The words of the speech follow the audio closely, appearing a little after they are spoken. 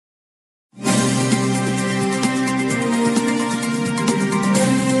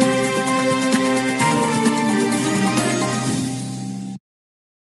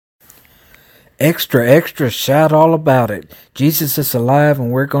Extra, extra, shout all about it. Jesus is alive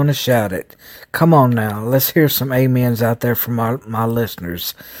and we're going to shout it. Come on now, let's hear some amens out there from my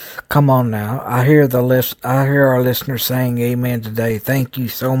listeners. Come on now, I hear our listeners saying amen today. Thank you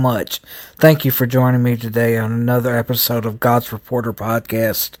so much. Thank you for joining me today on another episode of God's Reporter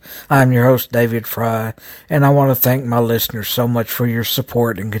Podcast. I'm your host, David Fry, and I want to thank my listeners so much for your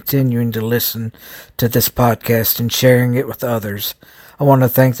support and continuing to listen to this podcast and sharing it with others. I want to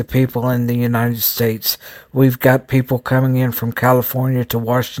thank the people in the United States. We've got people coming in from California to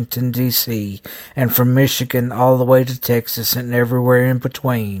Washington, D.C., and from Michigan all the way to Texas and everywhere in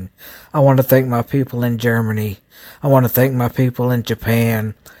between. I want to thank my people in Germany. I want to thank my people in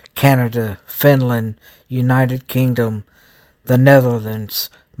Japan, Canada, Finland, United Kingdom, the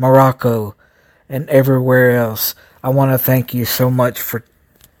Netherlands, Morocco, and everywhere else. I want to thank you so much for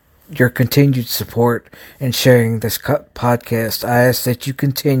your continued support and sharing this podcast. I ask that you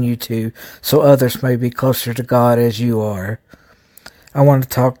continue to, so others may be closer to God as you are. I want to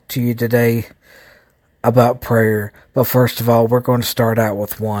talk to you today about prayer, but first of all, we're going to start out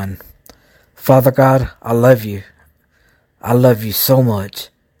with one. Father God, I love you. I love you so much.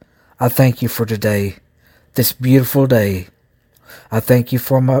 I thank you for today, this beautiful day. I thank you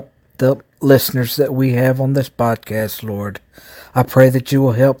for the listeners that we have on this podcast, Lord. I pray that you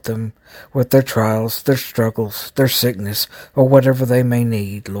will help them with their trials, their struggles, their sickness, or whatever they may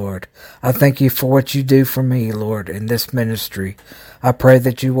need, Lord. I thank you for what you do for me, Lord, in this ministry. I pray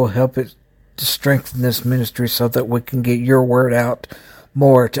that you will help it to strengthen this ministry so that we can get your word out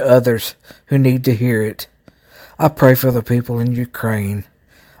more to others who need to hear it. I pray for the people in Ukraine.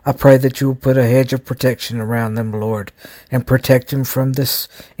 I pray that you will put a hedge of protection around them, Lord, and protect them from this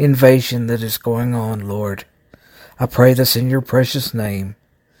invasion that is going on, Lord. I pray this in your precious name.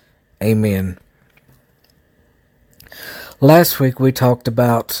 Amen. Last week we talked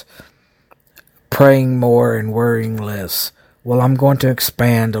about praying more and worrying less. Well, I'm going to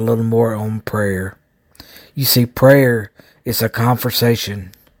expand a little more on prayer. You see, prayer is a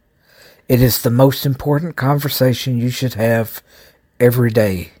conversation. It is the most important conversation you should have every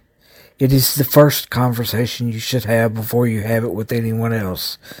day. It is the first conversation you should have before you have it with anyone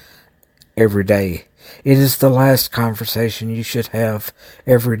else every day. It is the last conversation you should have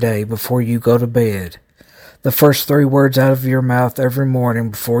every day before you go to bed. The first 3 words out of your mouth every morning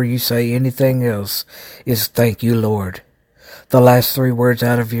before you say anything else is thank you, Lord. The last 3 words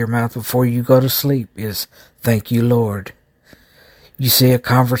out of your mouth before you go to sleep is thank you, Lord. You see, a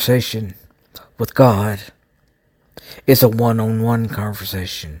conversation with God is a one-on-one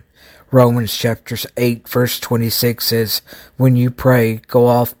conversation. Romans chapter 8 verse 26 says, when you pray, go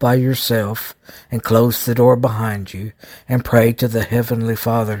off by yourself and close the door behind you and pray to the Heavenly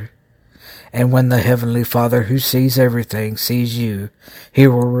Father. And when the Heavenly Father who sees everything sees you, He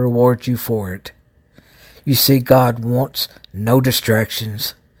will reward you for it. You see, God wants no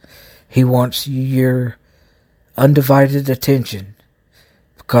distractions. He wants your undivided attention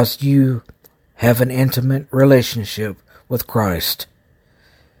because you have an intimate relationship with Christ.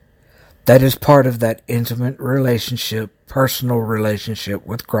 That is part of that intimate relationship, personal relationship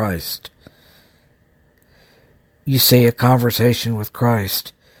with Christ. You see, a conversation with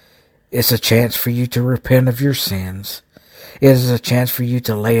Christ is a chance for you to repent of your sins. It is a chance for you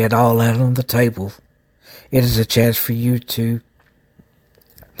to lay it all out on the table. It is a chance for you to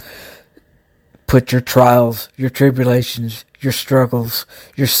put your trials, your tribulations, your struggles,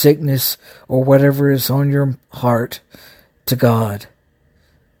 your sickness, or whatever is on your heart to God.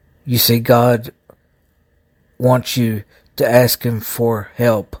 You see, God wants you to ask Him for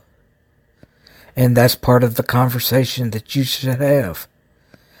help. And that's part of the conversation that you should have.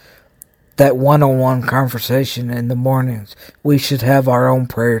 That one-on-one conversation in the mornings. We should have our own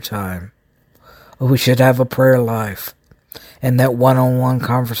prayer time. We should have a prayer life. And that one-on-one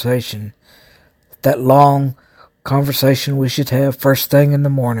conversation, that long conversation we should have first thing in the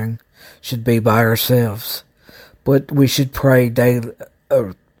morning, should be by ourselves. But we should pray daily,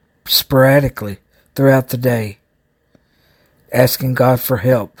 sporadically throughout the day, asking God for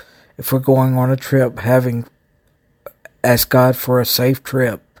help. If we're going on a trip, ask God for a safe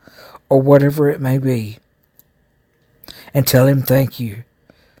trip, or whatever it may be, and tell Him thank you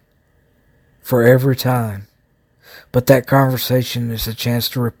for every time. But that conversation is a chance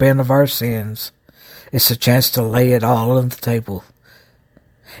to repent of our sins. It's a chance to lay it all on the table.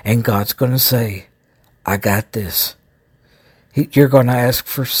 And God's going to say, I got this. You're going to ask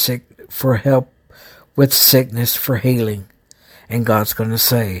for help with sickness, for healing. And God's going to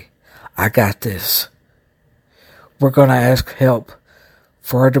say, I got this. We're going to ask help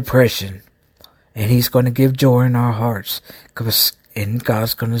for our depression. And He's going to give joy in our hearts. And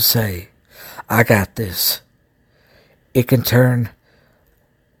God's going to say, I got this. It can turn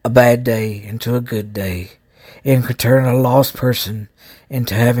a bad day into a good day. It can turn a lost person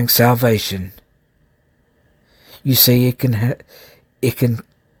into having salvation. You see, it can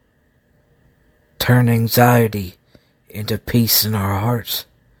turn anxiety into peace in our hearts.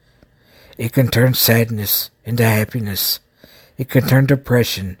 It can turn sadness into happiness. It can turn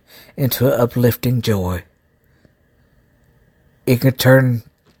depression into uplifting joy. It can turn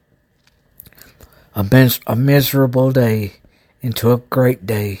a miserable day into a great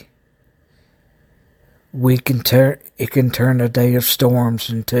day. It can turn a day of storms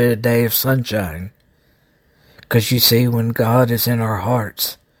into a day of sunshine. Because you see, when God is in our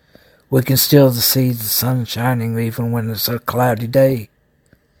hearts, we can still see the sun shining even when it's a cloudy day.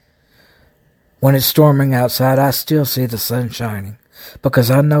 When it's storming outside, I still see the sun shining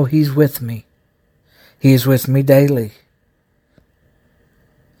because I know He's with me. He is with me daily.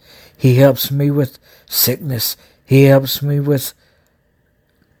 He helps me with sickness. He helps me with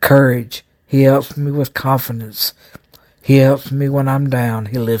courage. He helps me with confidence. He helps me when I'm down.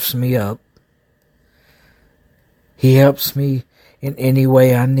 He lifts me up. He helps me in any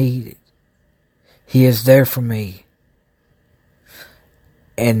way I need it. He is there for me.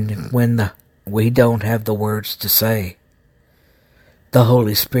 And when we don't have the words to say, the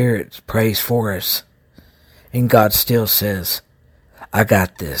Holy Spirit prays for us. And God still says, I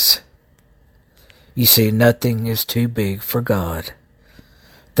got this. You see, nothing is too big for God.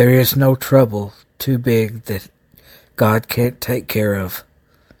 There is no trouble too big that God can't take care of.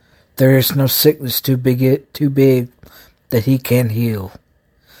 There is no sickness too big that He can't heal.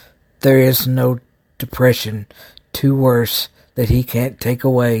 There is no depression too worse that He can't take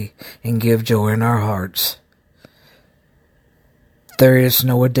away and give joy in our hearts. There is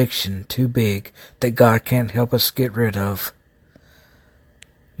no addiction too big that God can't help us get rid of.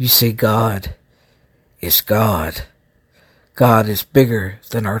 You see, God is God. God is bigger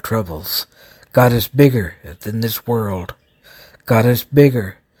than our troubles. God is bigger than this world. God is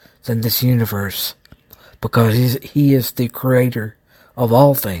bigger than this universe because He is the creator of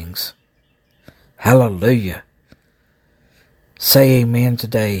all things. Hallelujah. Say amen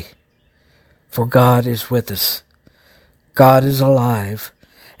today, for God is with us. God is alive,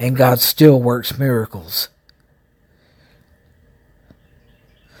 and God still works miracles.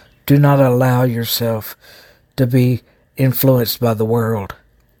 Do not allow yourself to be influenced by the world.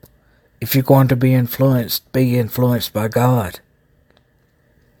 If you're going to be influenced by God.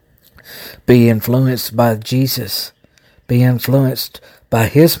 Be influenced by Jesus. Be influenced by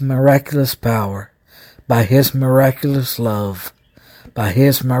His miraculous power, by His miraculous love, by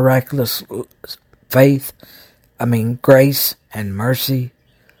His miraculous grace and mercy.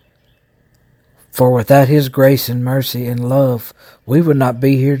 For without His grace and mercy and love, we would not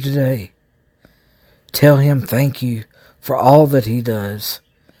be here today. Tell Him thank you for all that He does.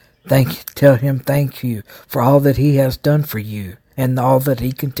 Tell Him thank you for all that He has done for you and all that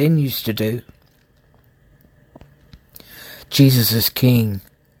He continues to do. Jesus is King.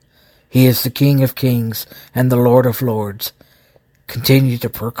 He is the King of Kings and the Lord of Lords. Continue to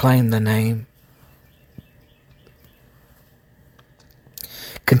proclaim the name.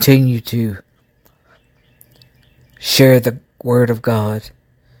 Continue to share the Word of God.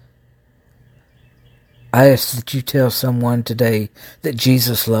 I ask that you tell someone today that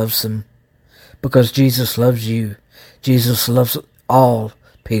Jesus loves them, because Jesus loves you. Jesus loves all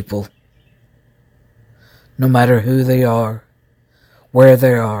people, no matter who they are, where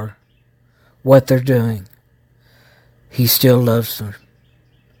they are, what they're doing. He still loves them.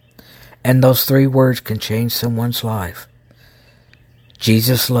 And those 3 words can change someone's life.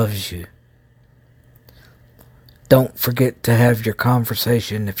 Jesus loves you. Don't forget to have your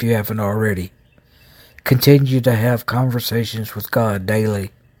conversation if you haven't already. Continue to have conversations with God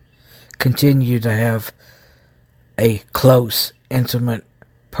daily. Continue to have a close, intimate,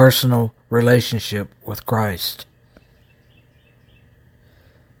 personal relationship with Christ.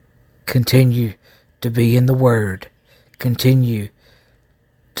 Continue to be in the Word. Continue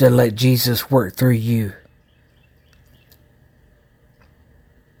to let Jesus work through you.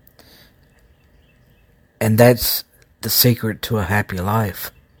 And that's the secret to a happy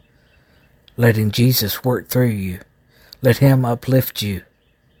life. Letting Jesus work through you. Let Him uplift you.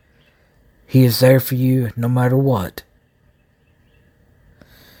 He is there for you no matter what.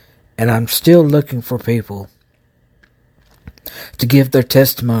 And I'm still looking for people to give their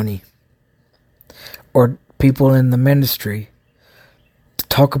testimony, or people in the ministry to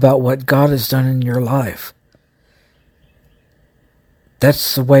talk about what God has done in your life.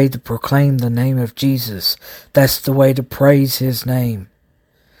 That's the way to proclaim the name of Jesus. That's the way to praise His name.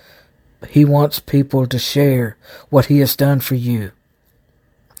 He wants people to share what He has done for you.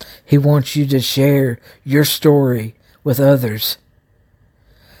 He wants you to share your story with others.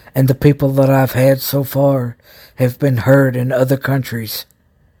 And the people that I've had so far have been heard in other countries,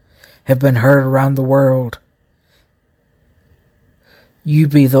 have been heard around the world. You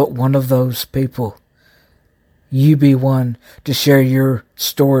be one of those people. You be one to share your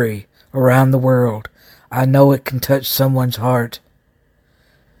story around the world. I know it can touch someone's heart.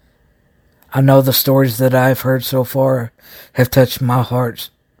 I know the stories that I've heard so far have touched my heart.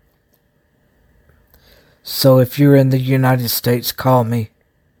 So if you're in the United States, call me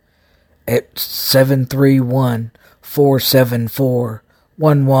at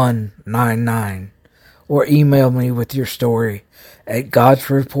 731-474-1199 or email me with your story at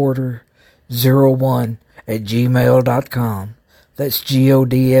godsreporter01@gmail.com. That's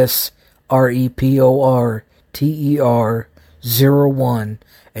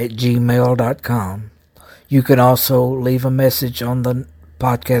GODSREPORTER01@gmail.com. You can also leave a message on the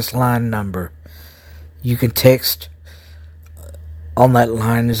podcast line number. You can text on that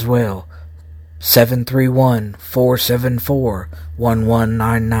line as well.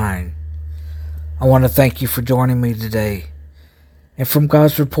 731-474-1199. I want to thank you for joining me today. And from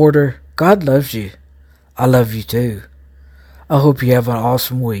God's Reporter, God loves you. I love you too. I hope you have an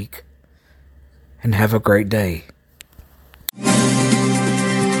awesome week and have a great day.